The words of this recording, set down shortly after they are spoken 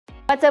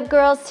What's up,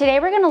 girls? Today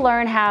we're gonna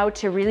learn how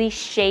to really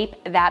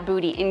shape that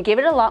booty and give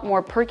it a lot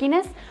more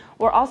perkiness.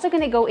 We're also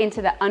gonna go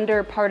into the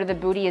under part of the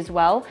booty as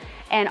well,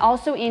 and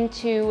also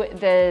into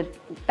the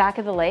back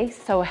of the legs,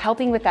 so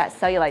helping with that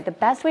cellulite. The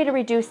best way to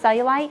reduce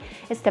cellulite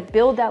is to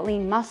build that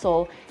lean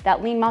muscle.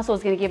 That lean muscle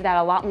is gonna give that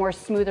a lot more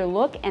smoother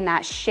look and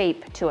that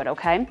shape to it,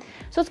 okay?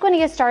 So let's go and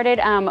get started.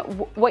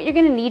 What you're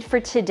gonna need for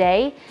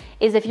today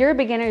is, if you're a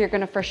beginner, you're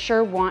gonna for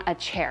sure want a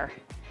chair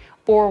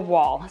or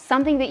wall,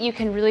 something that you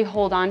can really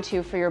hold on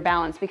to for your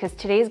balance, because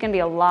today is gonna be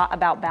a lot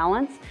about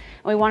balance,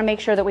 and we wanna make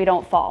sure that we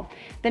don't fall.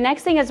 The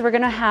next thing is we're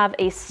gonna have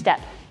a step.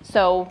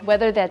 So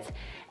whether that's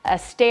a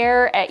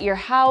stair at your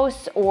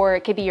house, or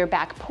it could be your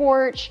back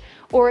porch,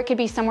 or it could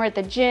be somewhere at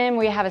the gym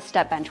where you have a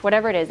step bench,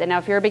 whatever it is. And now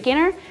if you're a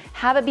beginner,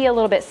 have it be a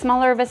little bit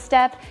smaller of a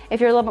step. If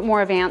you're a little bit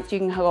more advanced, you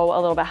can go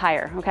a little bit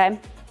higher, okay?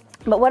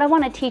 But what I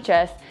wanna teach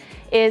us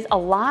is a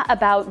lot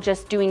about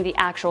just doing the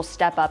actual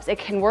step ups. It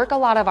can work a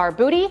lot of our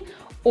booty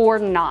or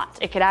not.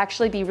 It could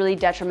actually be really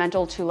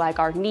detrimental to like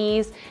our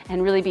knees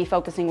and really be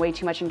focusing way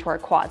too much into our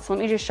quads. So let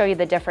me just show you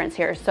the difference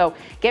here. So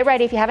get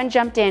ready. If you haven't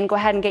jumped in, go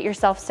ahead and get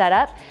yourself set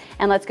up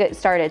and let's get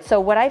started. So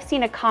what I've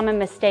seen a common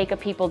mistake of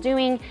people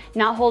doing,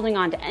 not holding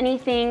on to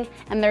anything,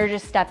 and they're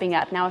just stepping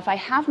up. Now, if I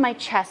have my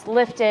chest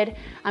lifted,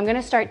 I'm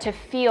gonna start to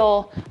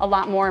feel a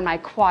lot more in my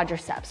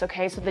quadriceps,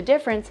 okay? So the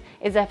difference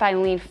is if I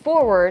lean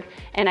forward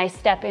and I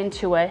step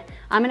into it,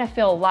 I'm gonna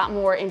feel a lot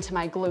more into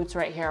my glutes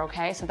right here,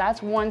 okay? So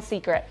that's one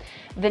secret.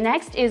 The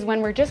next is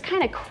when we're just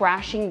kind of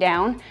crashing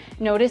down.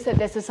 Notice that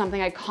this is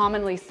something I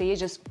commonly see, is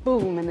just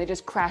boom, and they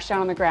just crash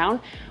down on the ground.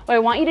 What I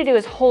want you to do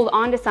is hold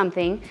on to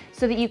something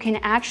so that you can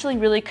actually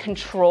really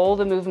control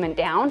the movement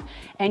down,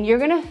 and you're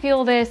gonna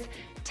feel this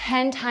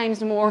 10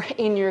 times more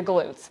in your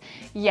glutes.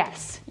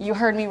 Yes, you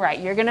heard me right,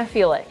 you're gonna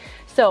feel it.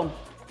 So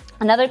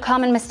another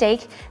common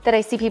mistake that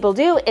I see people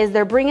do is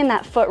they're bringing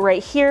that foot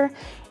right here,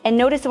 and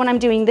notice when I'm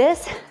doing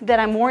this, that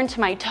I'm more into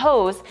my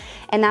toes,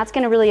 and that's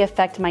gonna really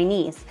affect my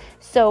knees.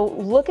 So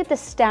look at the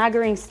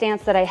staggering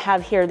stance that I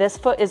have here. This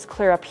foot is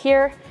clear up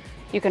here.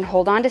 You can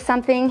hold on to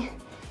something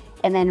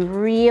and then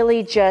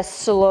really just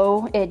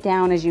slow it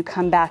down as you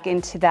come back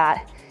into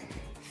that,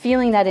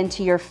 feeling that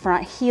into your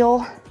front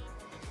heel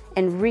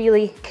and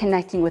really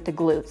connecting with the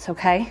glutes,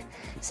 okay?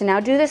 So now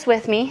do this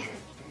with me.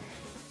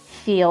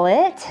 Feel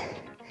it.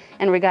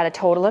 And we got a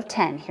total of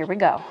 10. Here we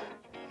go.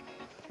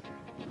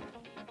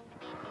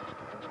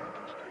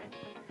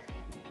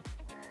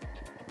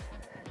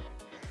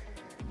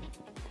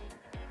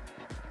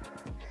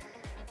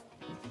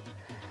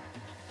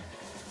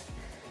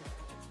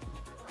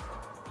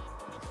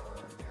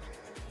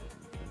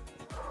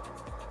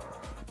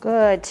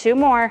 Good, 2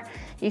 more.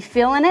 You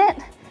feeling it?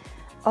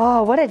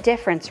 Oh, what a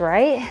difference,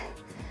 right?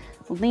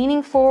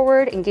 Leaning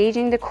forward,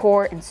 engaging the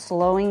core, and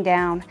slowing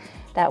down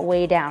that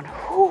way down.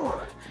 Whew.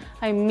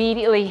 I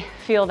immediately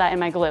feel that in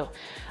my glute.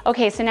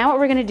 Okay, so now what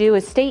we're gonna do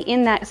is stay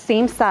in that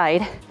same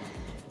side.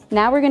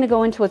 Now we're gonna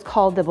go into what's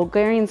called the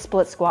Bulgarian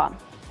split squat.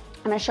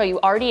 I'm gonna show you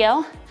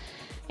RDL,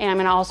 and I'm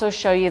gonna also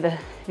show you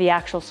the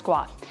actual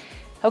squat.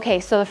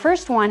 Okay, so the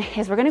first one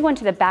is we're gonna go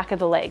into the back of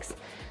the legs.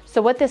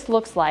 So what this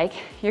looks like,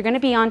 you're gonna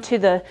be onto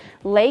the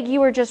leg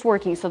you were just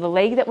working. So the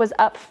leg that was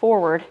up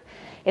forward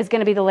is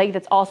gonna be the leg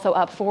that's also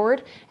up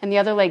forward, and the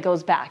other leg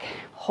goes back.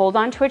 Hold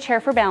on to a chair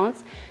for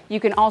balance.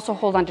 You can also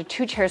hold on to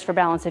 2 chairs for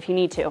balance if you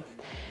need to.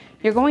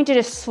 You're going to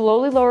just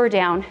slowly lower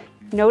down,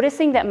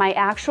 noticing that my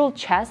actual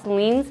chest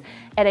leans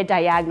at a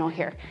diagonal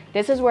here.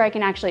 This is where I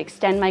can actually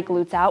extend my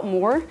glutes out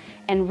more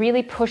and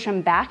really push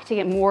them back to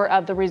get more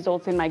of the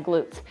results in my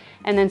glutes.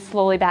 And then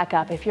slowly back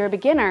up. If you're a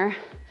beginner,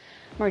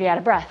 I'm already out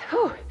of breath.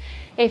 Whew.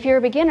 If you're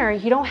a beginner,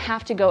 you don't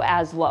have to go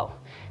as low.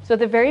 So at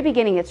the very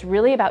beginning, it's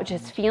really about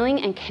just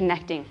feeling and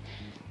connecting.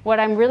 What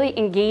I'm really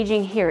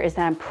engaging here is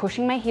that I'm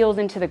pushing my heels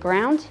into the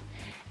ground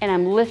and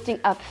I'm lifting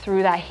up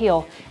through that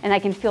heel, and I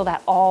can feel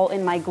that all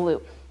in my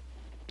glute,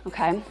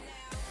 okay?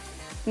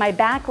 My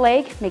back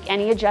leg, make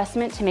any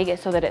adjustment to make it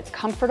so that it's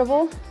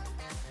comfortable,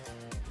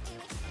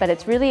 but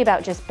it's really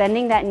about just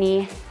bending that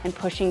knee and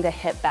pushing the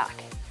hip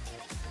back.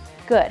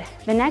 Good.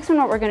 The next one,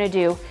 what we're gonna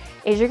do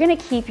is you're gonna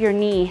keep your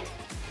knee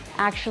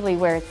actually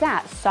where it's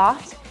at,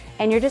 soft,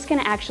 and you're just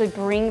gonna actually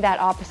bring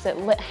that opposite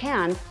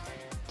hand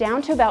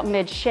down to about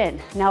mid-shin.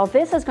 Now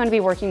this is gonna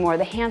be working more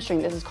the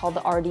hamstring. This is called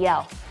the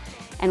RDL.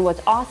 And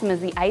what's awesome is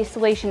the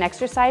isolation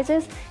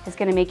exercises is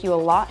gonna make you a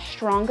lot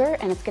stronger,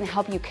 and it's gonna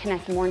help you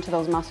connect more into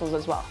those muscles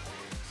as well.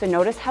 So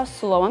notice how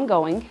slow I'm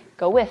going.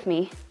 Go with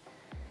me.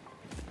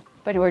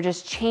 But we're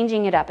just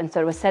changing it up. And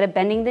so instead of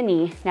bending the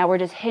knee, now we're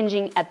just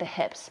hinging at the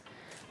hips,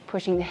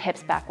 pushing the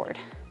hips backward.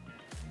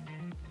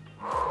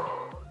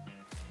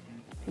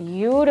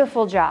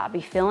 Beautiful job.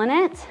 You feeling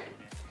it?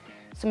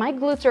 So my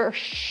glutes are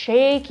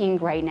shaking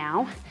right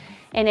now.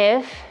 And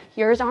if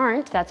yours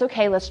aren't, that's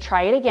okay. Let's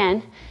try it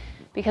again,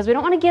 because we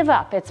don't want to give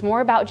up. It's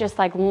more about just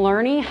like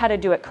learning how to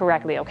do it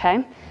correctly,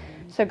 okay?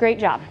 So great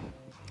job.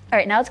 All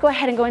right, now let's go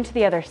ahead and go into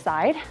the other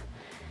side,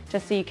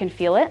 just so you can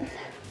feel it.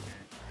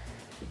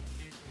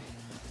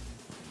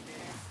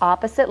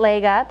 Opposite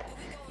leg up,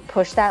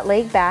 push that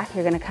leg back.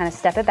 You're gonna kind of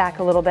step it back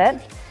a little bit.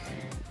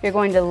 you're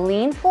going to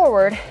lean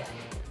forward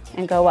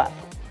and go up.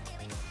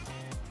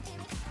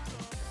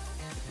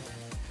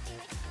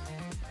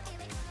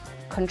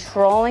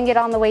 Controlling it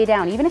on the way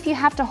down. Even if you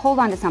have to hold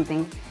on to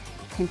something,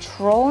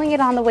 controlling it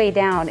on the way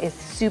down is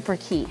super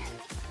key.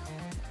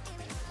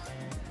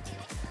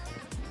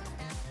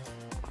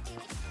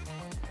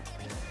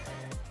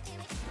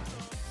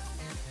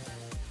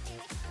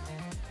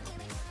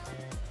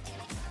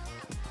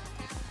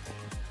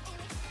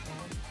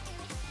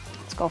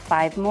 Let's go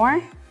 5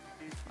 more.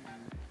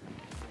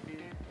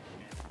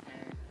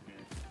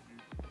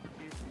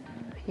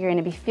 You're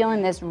gonna be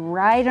feeling this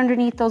right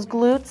underneath those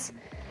glutes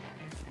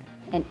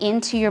and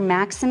into your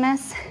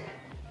maximus.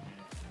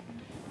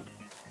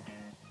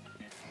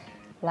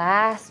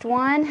 Last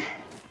one.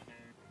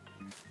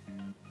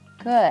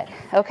 Good.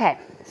 Okay,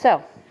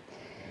 so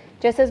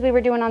just as we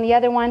were doing on the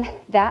other one,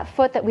 that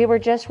foot that we were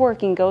just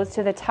working goes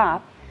to the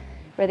top,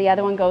 where the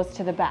other one goes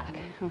to the back,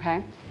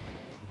 okay?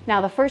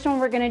 Now the first one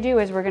we're gonna do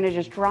is we're gonna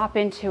just drop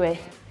into it,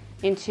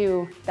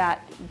 into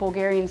that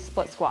Bulgarian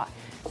split squat.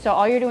 So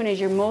all you're doing is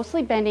you're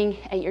mostly bending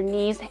at your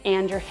knees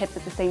and your hips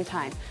at the same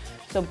time.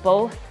 So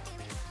both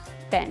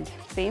bend,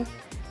 see?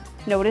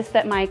 Notice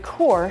that my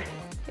core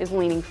is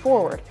leaning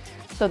forward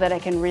so that I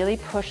can really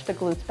push the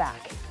glutes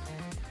back.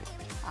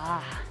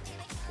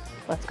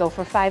 Let's go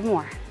for 5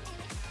 more.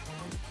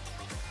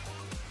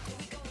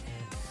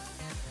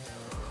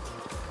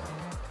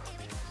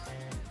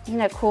 Isn't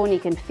that cool when you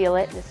can feel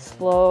it? It's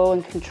slow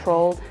and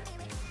controlled.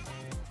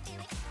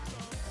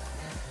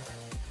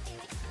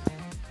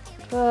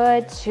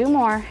 Good, 2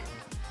 more.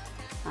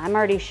 I'm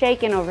already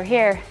shaking over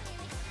here.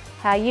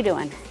 How you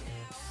doing?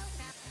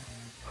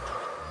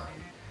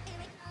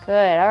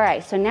 Good, all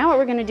right, so now what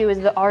we're gonna do is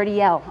the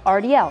RDL.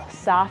 RDL,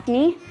 soft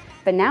knee,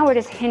 but now we're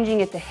just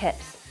hinging at the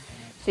hips.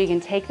 So you can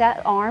take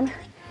that arm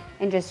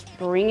and just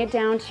bring it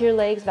down to your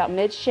legs about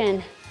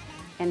mid-shin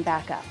and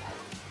back up.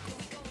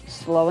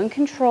 Slow and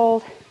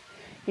controlled.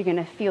 You're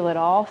gonna feel it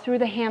all through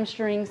the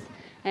hamstrings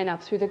and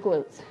up through the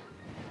glutes.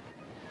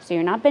 So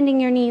you're not bending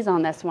your knees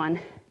on this one.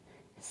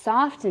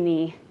 Soft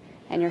knee,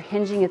 and you're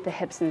hinging at the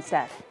hips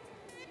instead.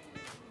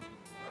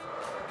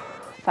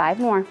 5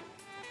 more.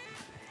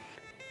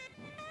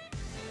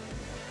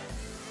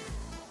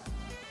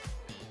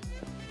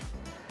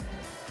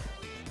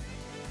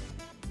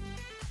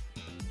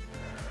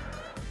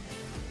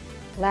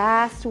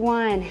 Last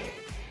one.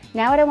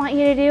 Now what I want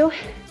you to do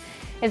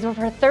is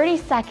for 30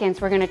 seconds,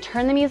 we're gonna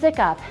turn the music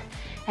up,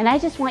 and I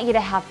just want you to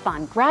have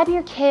fun. Grab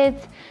your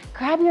kids,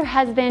 grab your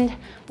husband,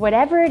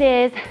 whatever it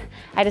is,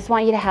 I just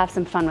want you to have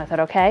some fun with it,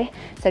 okay?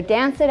 So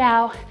dance it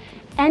out,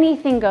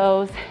 anything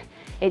goes.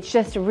 It's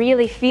just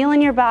really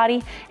feeling your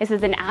body. This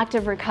is an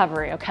active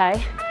recovery,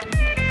 okay?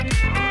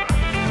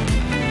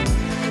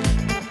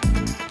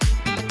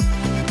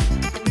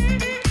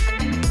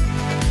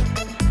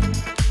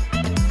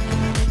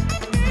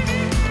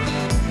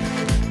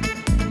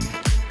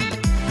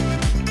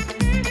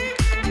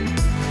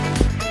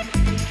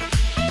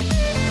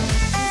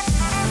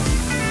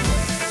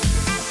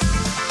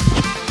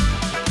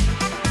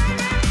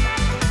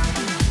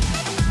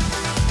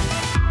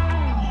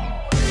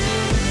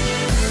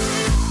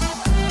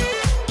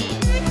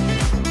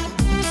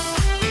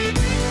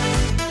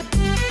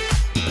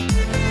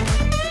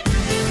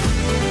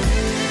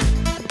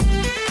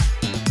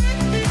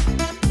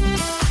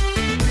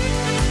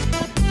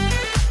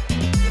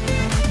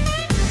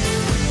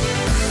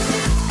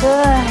 Good,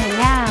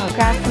 now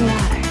grab some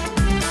water.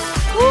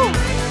 Whew.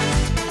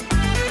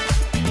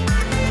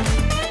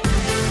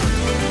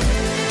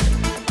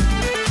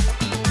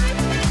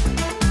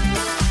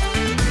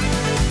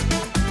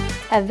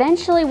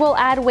 Eventually we'll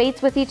add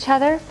weights with each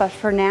other, but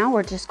for now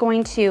we're just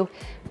going to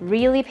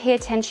really pay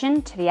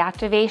attention to the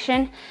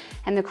activation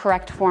and the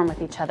correct form with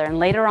each other, and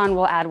later on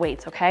we'll add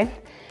weights, okay?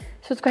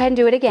 So let's go ahead and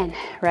do it again.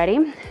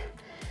 Ready?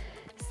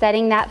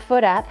 Setting that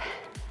foot up,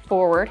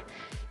 forward,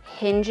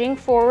 hinging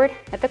forward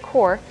at the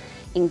core,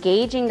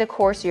 engaging the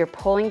core so you're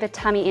pulling the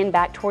tummy in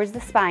back towards the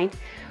spine.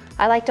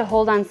 I like to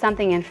hold on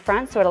something in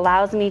front so it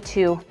allows me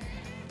to,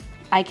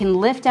 I can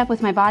lift up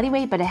with my body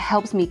weight, but it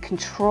helps me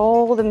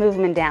control the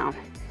movement down.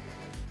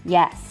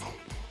 Yes,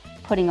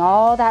 putting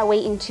all that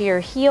weight into your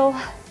heel.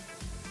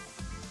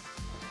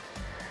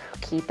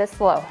 Keep it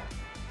slow.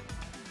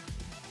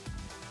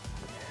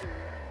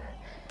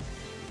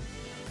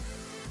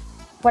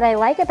 What I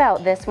like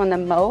about this one the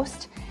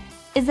most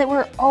is that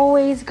we're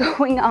always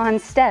going on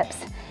steps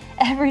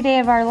every day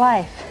of our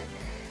life.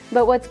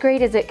 But what's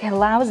great is it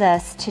allows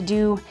us to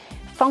do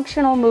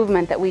functional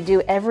movement that we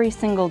do every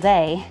single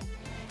day,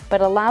 but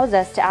allows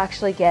us to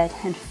actually get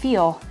and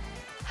feel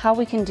how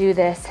we can do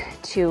this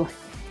to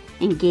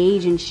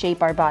engage and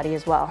shape our body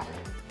as well.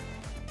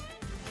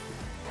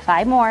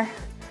 5 more.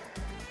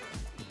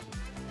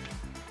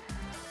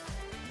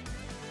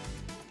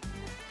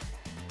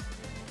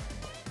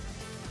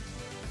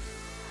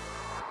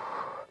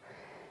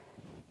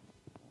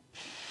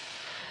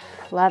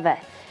 Love it.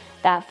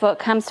 That foot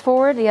comes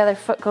forward, the other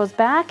foot goes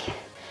back.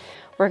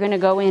 We're gonna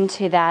go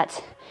into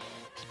that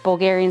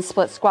Bulgarian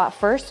split squat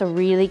first, so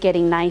really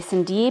getting nice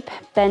and deep,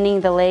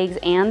 bending the legs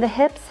and the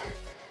hips.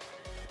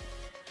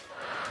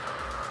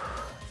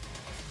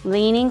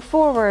 Leaning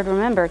forward,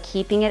 remember,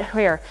 keeping it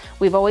here.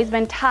 We've always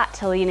been taught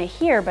to lean it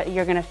here, but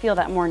you're gonna feel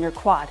that more in your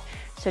quad.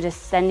 So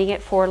just sending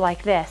it forward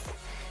like this,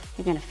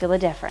 you're gonna feel a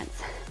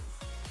difference.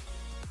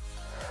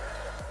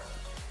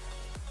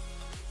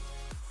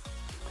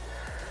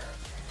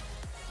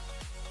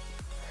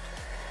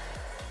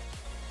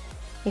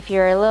 If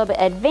you're a little bit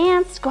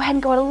advanced, go ahead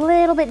and go a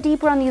little bit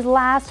deeper on these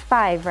last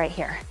 5 right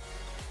here.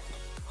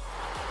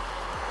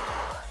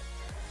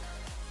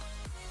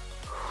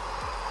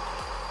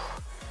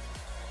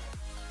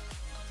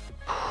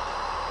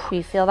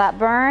 You feel that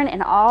burn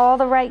in all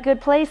the right good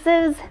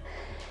places?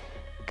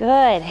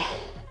 Good.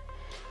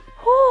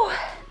 Whew.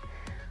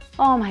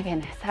 Oh my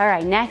goodness. All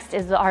right, next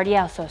is the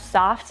RDL. So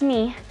soft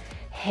knee,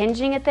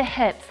 hinging at the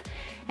hips,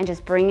 and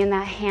just bringing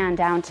that hand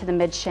down to the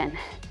mid shin.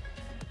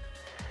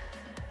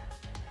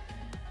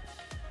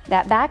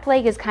 That back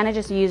leg is kind of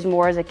just used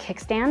more as a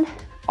kickstand.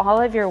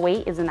 All of your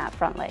weight is in that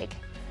front leg.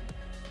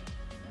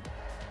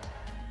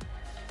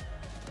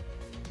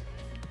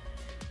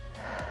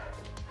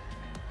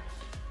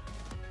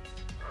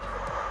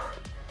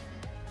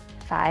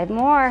 Five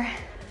more.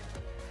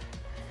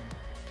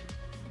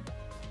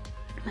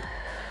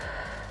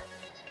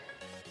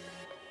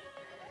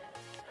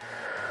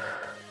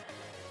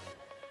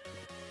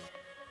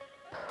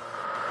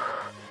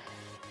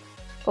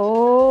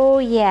 Oh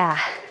yeah.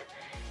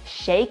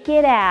 Shake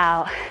it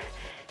out.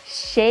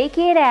 Shake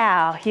it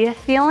out. You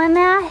feeling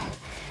that?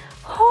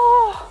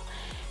 Oh,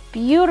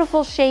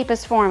 beautiful shape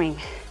is forming.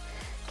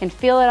 Can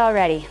feel it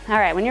already. All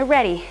right, when you're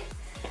ready,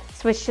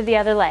 switch to the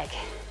other leg.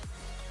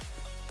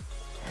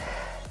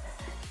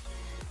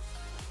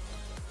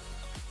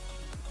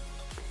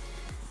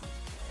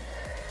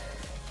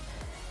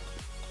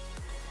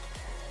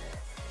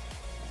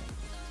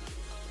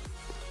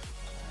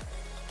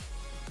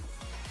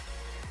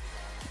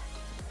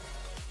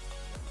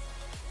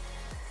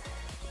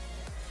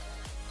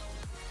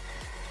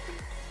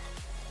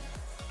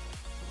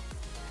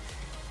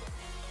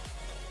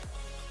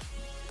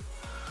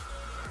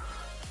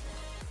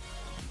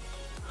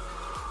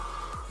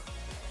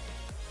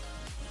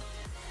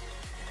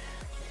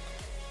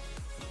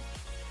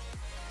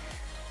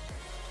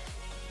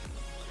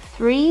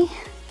 Three,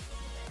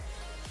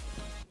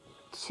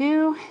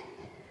 2,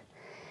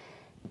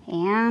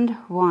 and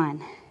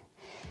 1.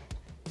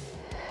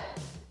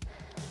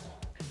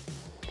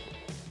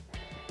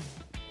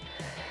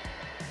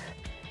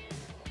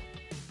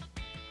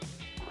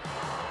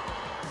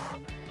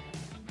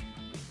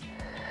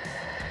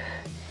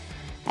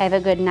 I have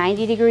a good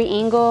 90-degree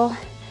angle.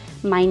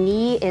 My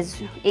knee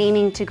is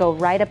aiming to go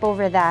right up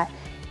over that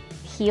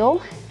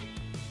heel.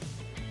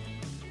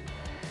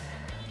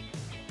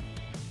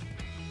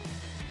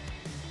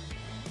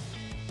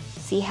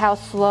 See how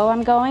slow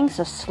I'm going?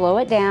 So slow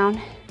it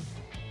down.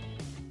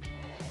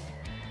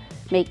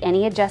 Make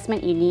any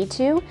adjustment you need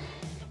to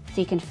so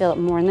you can feel it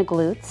more in the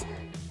glutes.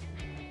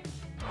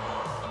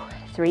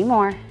 3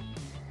 more.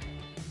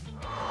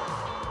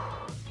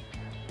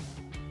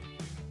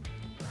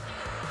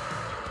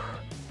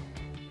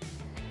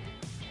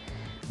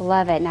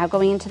 Love it. Now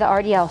going into the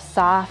RDL,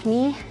 soft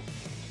knee,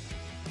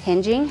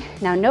 hinging.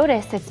 Now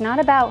notice it's not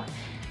about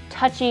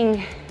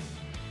touching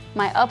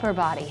my upper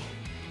body.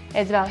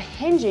 It's about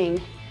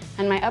hinging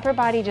and my upper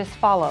body just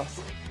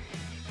follows.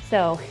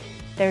 So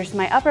there's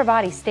my upper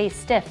body stays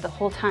stiff the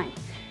whole time.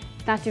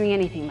 It's not doing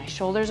anything. My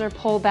shoulders are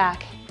pulled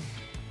back.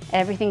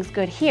 Everything's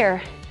good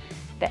here.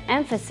 The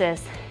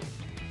emphasis,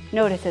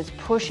 notice, is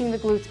pushing the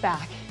glutes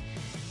back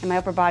and my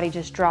upper body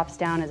just drops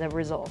down as a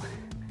result.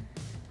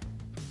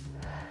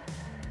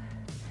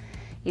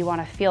 You want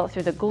to feel it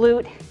through the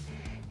glute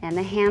and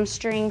the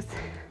hamstrings.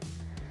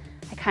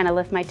 I kind of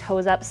lift my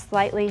toes up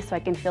slightly so I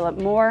can feel it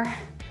more.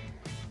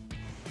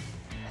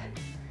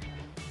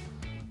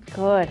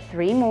 Good,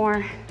 3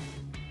 more.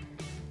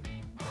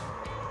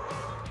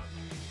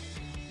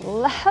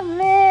 Love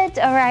it.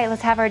 All right,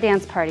 let's have our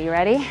dance party.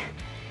 Ready?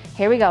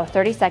 Here we go,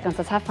 30 seconds.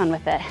 Let's have fun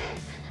with it.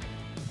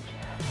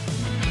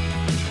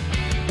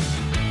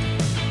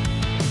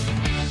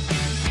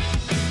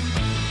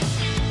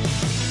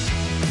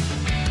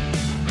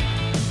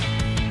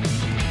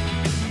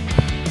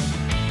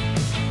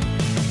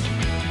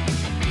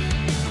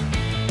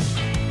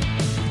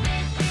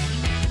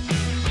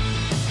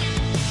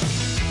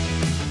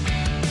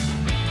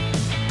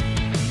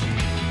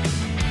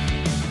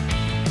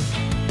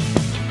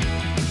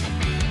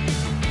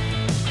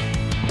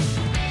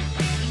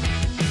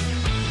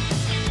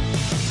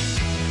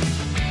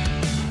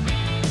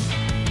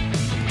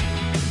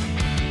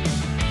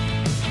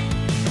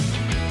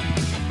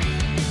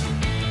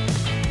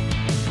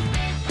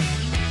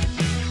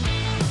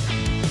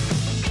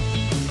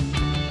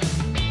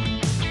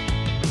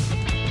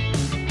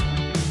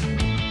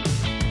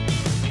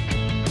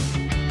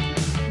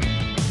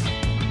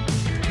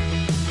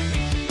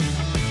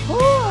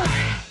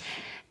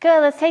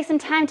 Good, let's take some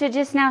time to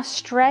just now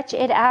stretch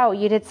it out.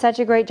 You did such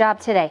a great job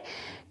today.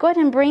 Go ahead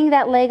and bring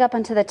that leg up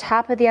onto the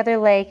top of the other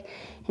leg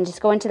and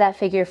just go into that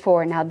figure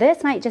four. Now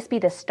this might just be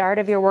the start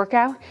of your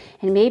workout,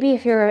 and maybe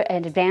if you're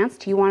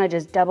advanced, you wanna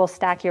just double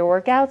stack your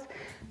workouts,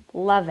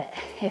 love it.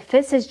 If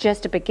this is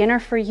just a beginner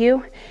for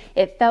you,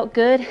 it felt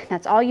good,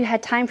 that's all you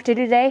had time to do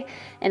today,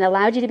 and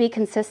allowed you to be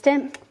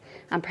consistent,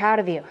 I'm proud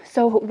of you.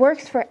 So it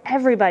works for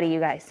everybody,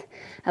 you guys.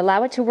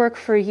 Allow it to work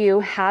for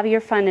you, have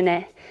your fun in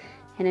it,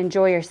 and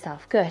enjoy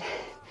yourself. Good.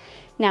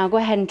 Now go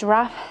ahead and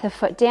drop the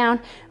foot down,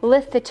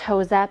 lift the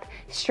toes up,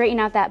 straighten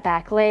out that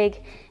back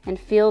leg, and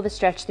feel the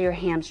stretch through your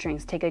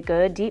hamstrings. Take a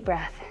good deep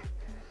breath.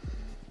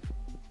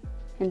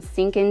 And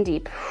sink in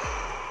deep.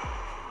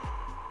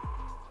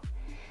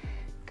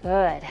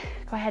 Good.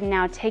 Go ahead and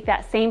now take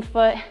that same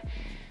foot,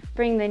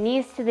 bring the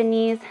knees to the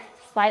knees,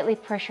 slightly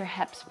push your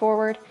hips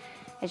forward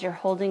as you're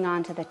holding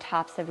on to the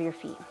tops of your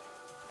feet.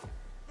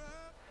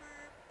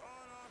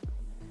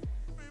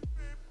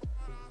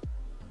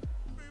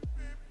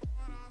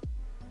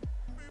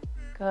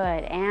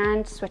 Good,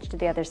 and switch to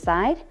the other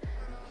side.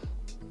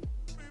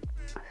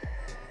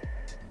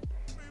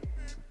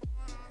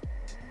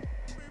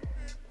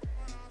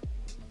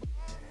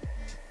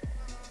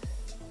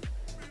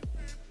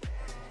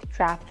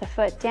 Drop the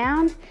foot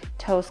down,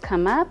 toes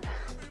come up.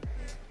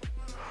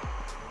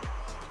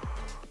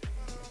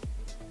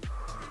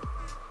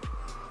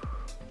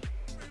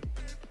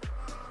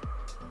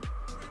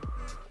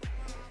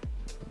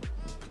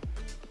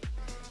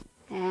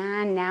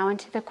 And now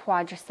into the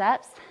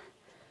quadriceps.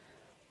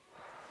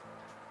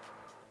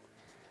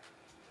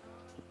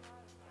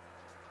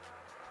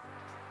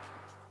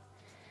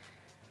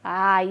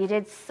 You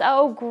did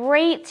so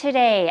great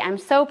today. I'm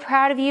so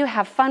proud of you.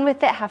 Have fun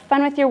with it. Have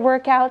fun with your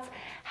workouts.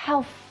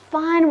 Have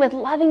fun with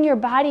loving your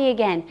body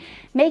again,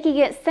 making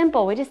it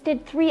simple. We just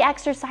did 3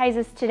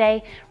 exercises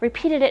today,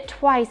 repeated it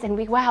twice, and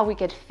we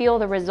could feel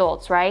the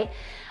results, right?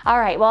 All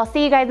right, well, I'll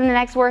see you guys in the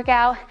next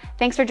workout.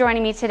 Thanks for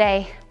joining me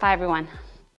today. Bye, everyone.